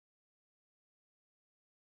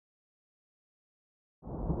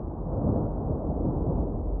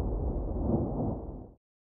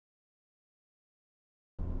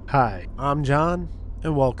Hi, I'm John,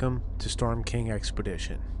 and welcome to Storm King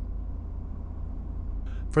Expedition.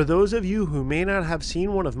 For those of you who may not have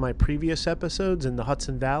seen one of my previous episodes in the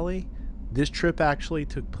Hudson Valley, this trip actually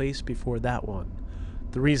took place before that one.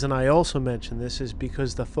 The reason I also mention this is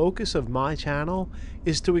because the focus of my channel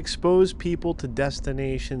is to expose people to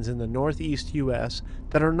destinations in the Northeast US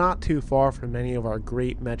that are not too far from many of our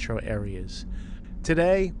great metro areas.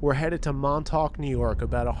 Today, we're headed to Montauk, New York,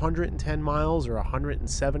 about 110 miles or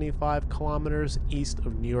 175 kilometers east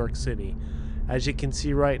of New York City. As you can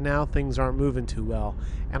see right now, things aren't moving too well,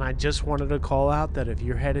 and I just wanted to call out that if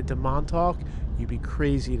you're headed to Montauk, you'd be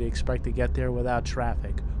crazy to expect to get there without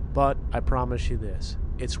traffic. But I promise you this,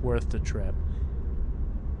 it's worth the trip.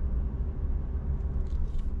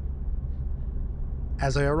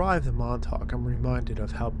 As I arrive in Montauk, I'm reminded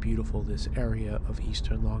of how beautiful this area of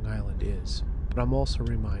eastern Long Island is, but I'm also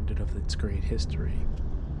reminded of its great history.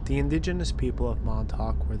 The indigenous people of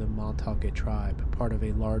Montauk were the Montauk tribe, part of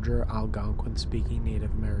a larger Algonquin-speaking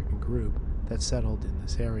Native American group that settled in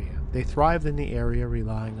this area. They thrived in the area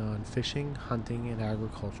relying on fishing, hunting, and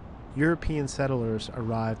agriculture. European settlers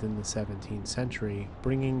arrived in the 17th century,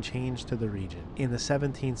 bringing change to the region. In the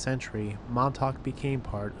 17th century, Montauk became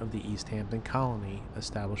part of the East Hampton colony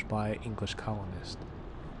established by English colonists.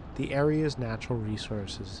 The area's natural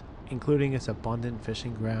resources, including its abundant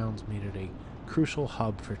fishing grounds, made it a crucial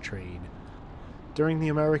hub for trade. During the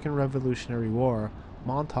American Revolutionary War,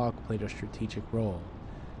 Montauk played a strategic role.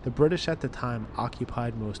 The British at the time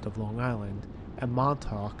occupied most of Long Island, and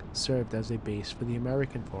Montauk served as a base for the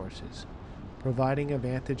American forces, providing a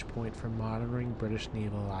vantage point for monitoring British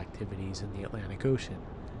naval activities in the Atlantic Ocean.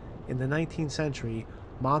 In the 19th century,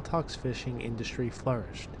 Montauk's fishing industry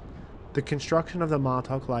flourished. The construction of the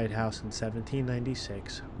Montauk Lighthouse in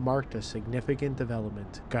 1796 marked a significant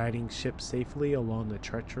development, guiding ships safely along the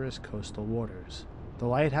treacherous coastal waters. The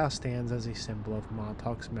lighthouse stands as a symbol of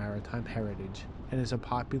Montauk's maritime heritage and is a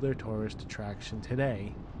popular tourist attraction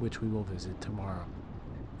today, which we will visit tomorrow.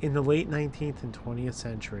 In the late 19th and 20th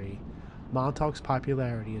century, Montauk's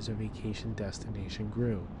popularity as a vacation destination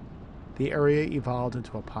grew. The area evolved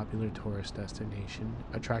into a popular tourist destination,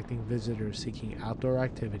 attracting visitors seeking outdoor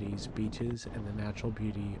activities, beaches, and the natural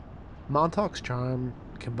beauty. Montauk's charm,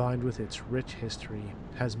 combined with its rich history,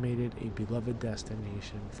 has made it a beloved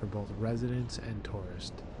destination for both residents and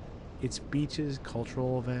tourists. Its beaches,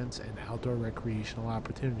 cultural events, and outdoor recreational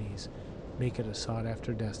opportunities make it a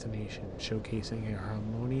sought-after destination, showcasing a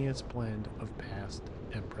harmonious blend of past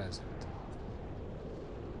and present.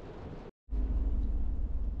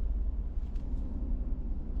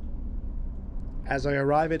 As I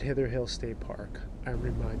arrive at Hither State Park, I am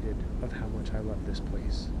reminded of how much I love this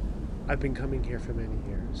place. I've been coming here for many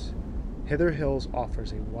years. Hither Hills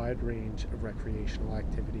offers a wide range of recreational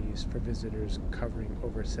activities for visitors covering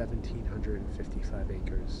over 1,755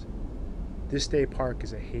 acres. This state park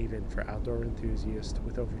is a haven for outdoor enthusiasts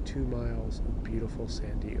with over 2 miles of beautiful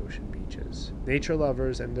sandy ocean beaches. Nature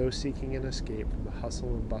lovers and those seeking an escape from the hustle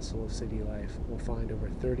and bustle of city life will find over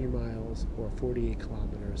 30 miles or 48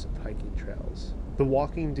 kilometers of hiking trails. The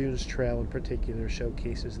Walking Dunes Trail in particular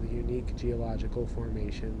showcases the unique geological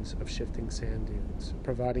formations of shifting sand dunes,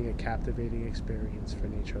 providing a captivating experience for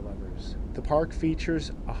nature lovers. The park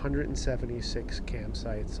features 176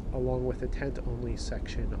 campsites, along with a tent-only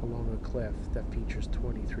section along a cliff that features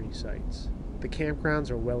 23 sites. The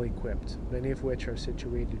campgrounds are well equipped, many of which are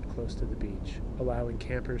situated close to the beach, allowing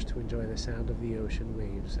campers to enjoy the sound of the ocean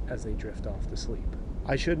waves as they drift off to sleep.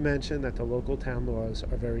 I should mention that the local town laws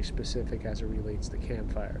are very specific as it relates to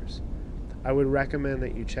campfires. I would recommend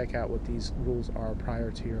that you check out what these rules are prior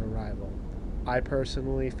to your arrival. I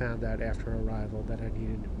personally found out after arrival that I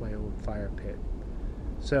needed my own fire pit.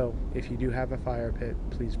 So, if you do have a fire pit,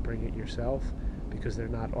 please bring it yourself, because they're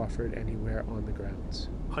not offered anywhere on the grounds.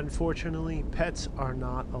 Unfortunately, pets are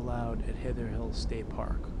not allowed at Hither Hills State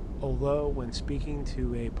Park. Although, when speaking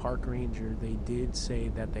to a park ranger, they did say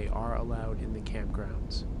that they are allowed in the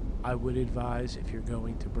campgrounds. I would advise, if you're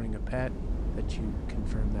going to bring a pet, that you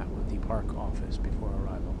confirm that with the park office before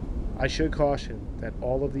arrival. I should caution that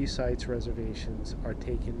all of these sites' reservations are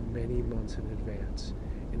taken many months in advance,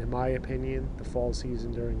 and in my opinion, the fall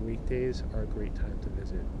season during weekdays are a great time to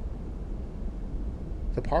visit.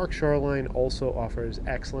 The park shoreline also offers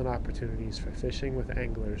excellent opportunities for fishing, with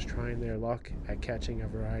anglers trying their luck at catching a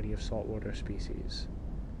variety of saltwater species.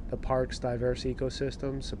 The park's diverse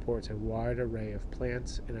ecosystem supports a wide array of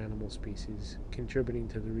plants and animal species, contributing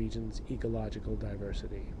to the region's ecological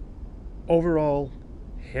diversity. Overall,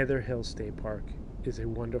 Hither Hills State Park is a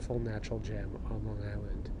wonderful natural gem on Long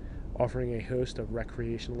Island, offering a host of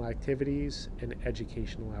recreational activities and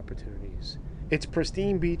educational opportunities. Its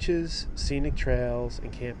pristine beaches, scenic trails,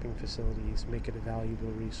 and camping facilities make it a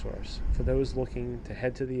valuable resource for those looking to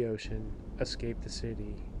head to the ocean, escape the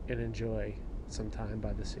city, and enjoy some time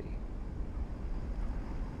by the sea.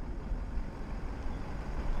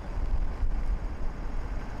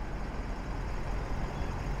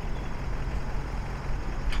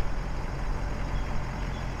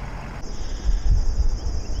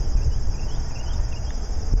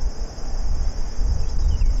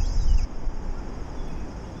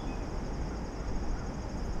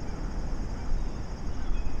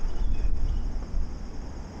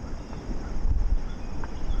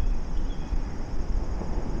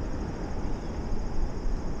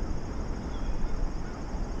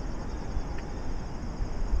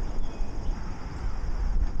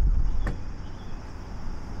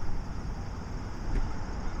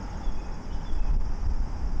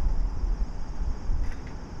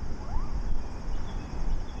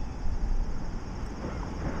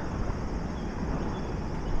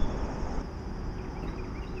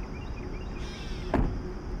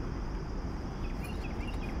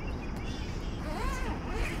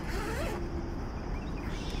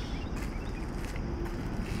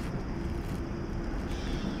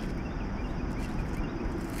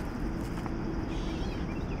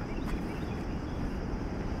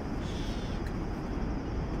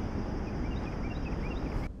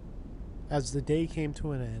 As the day came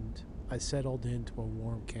to an end, I settled into a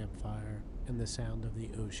warm campfire and the sound of the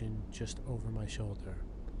ocean just over my shoulder.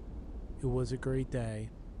 It was a great day.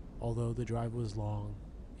 Although the drive was long,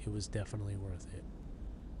 it was definitely worth it.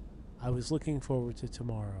 I was looking forward to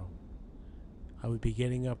tomorrow. I would be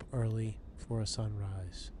getting up early for a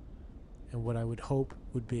sunrise, and what I would hope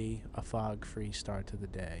would be a fog-free start to the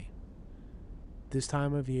day. This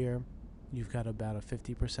time of year, you've got about a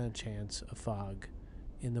 50% chance of fog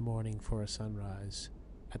in the morning for a sunrise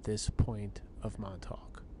at this point of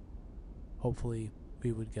Montauk. Hopefully,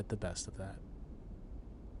 we would get the best of that.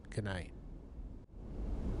 Good night.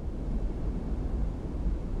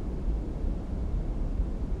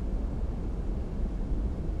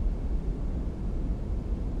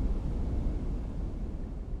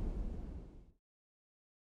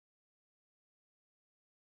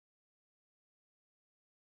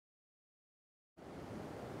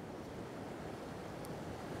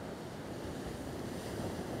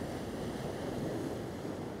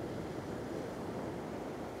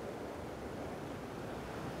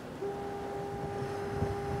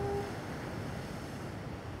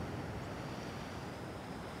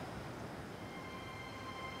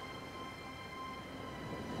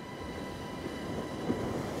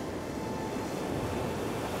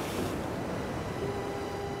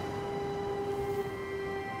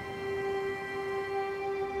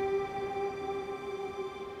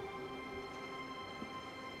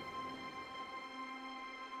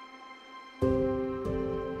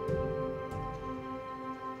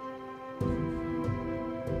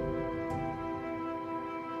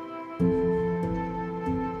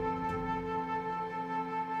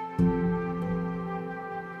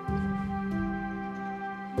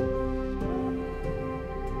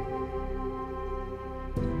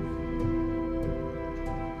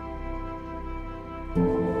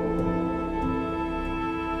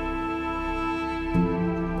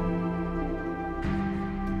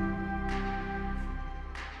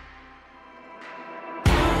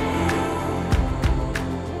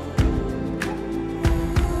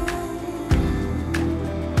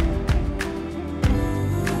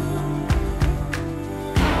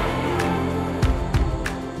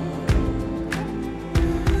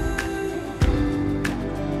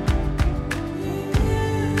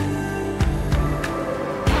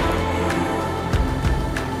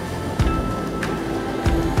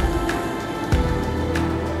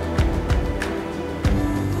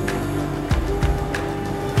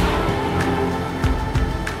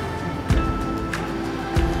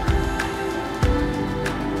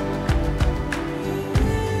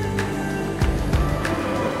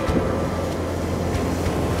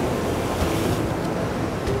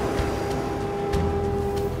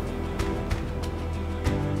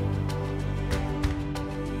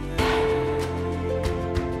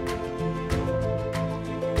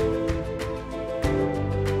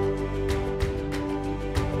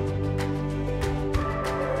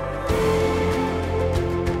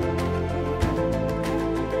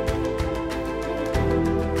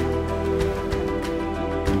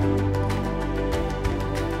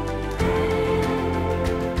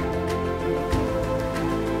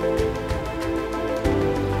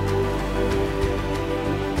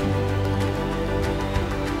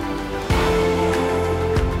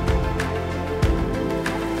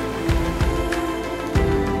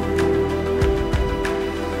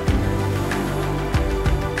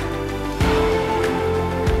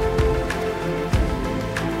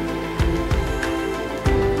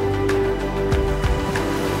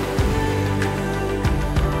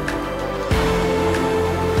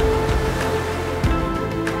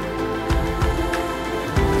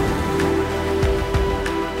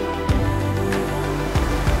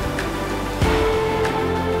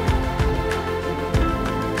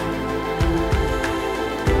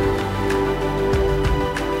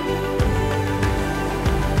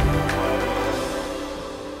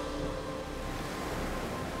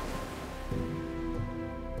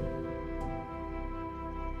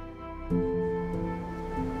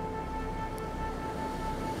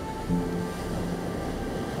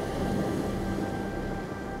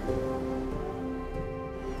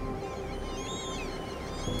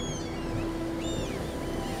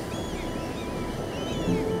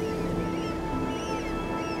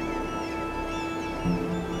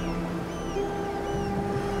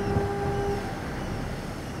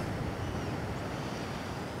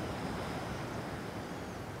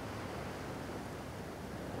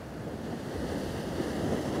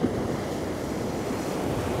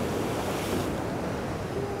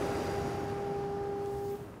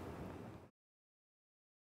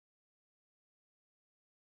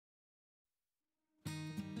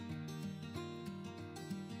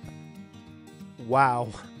 Wow,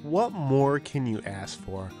 what more can you ask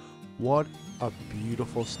for? What a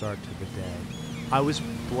beautiful start to the day. I was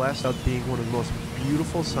blessed with being one of the most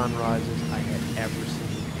beautiful sunrises I had ever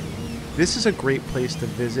seen. This is a great place to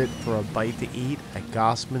visit for a bite to eat at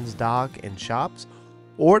Gossman's Dock and Shops,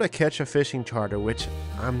 or to catch a fishing charter, which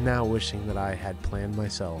I'm now wishing that I had planned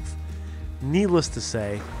myself. Needless to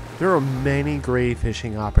say, there are many great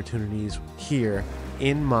fishing opportunities here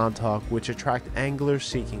in Montauk which attract anglers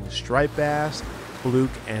seeking striped bass,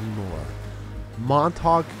 fluke, and more.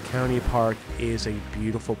 Montauk County Park is a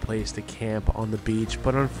beautiful place to camp on the beach,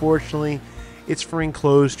 but unfortunately, it's for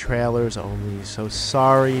enclosed trailers only, so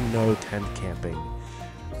sorry, no tent camping.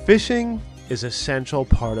 Fishing is an essential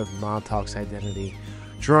part of Montauk's identity,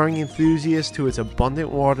 drawing enthusiasts to its abundant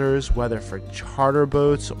waters, whether for charter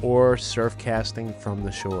boats or surf casting from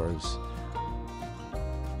the shores.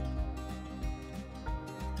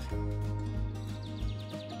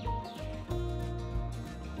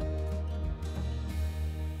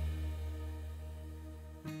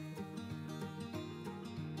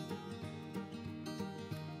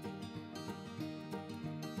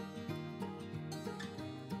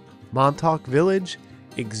 Montauk Village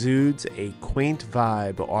exudes a quaint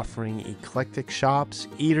vibe, offering eclectic shops,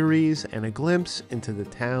 eateries, and a glimpse into the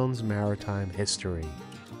town's maritime history.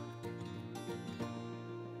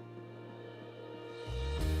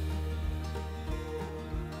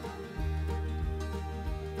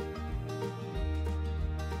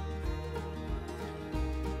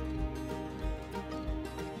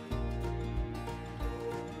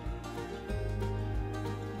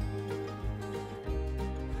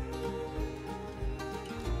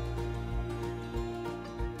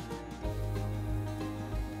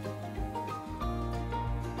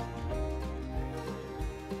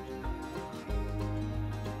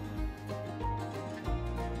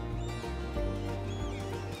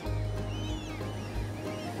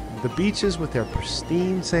 The beaches with their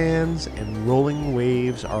pristine sands and rolling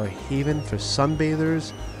waves are a haven for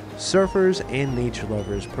sunbathers, surfers, and nature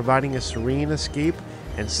lovers, providing a serene escape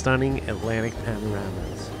and stunning Atlantic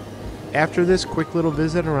panoramas. After this quick little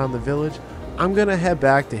visit around the village, I'm going to head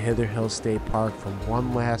back to Hither State Park for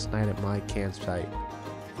one last night at my campsite.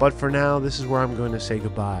 But for now, this is where I'm going to say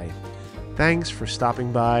goodbye. Thanks for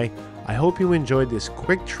stopping by. I hope you enjoyed this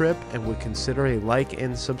quick trip and would consider a like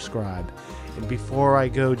and subscribe. And before I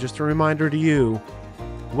go, just a reminder to you,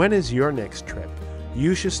 when is your next trip?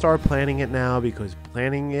 You should start planning it now, because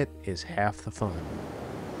planning it is half the fun.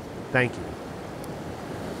 Thank you.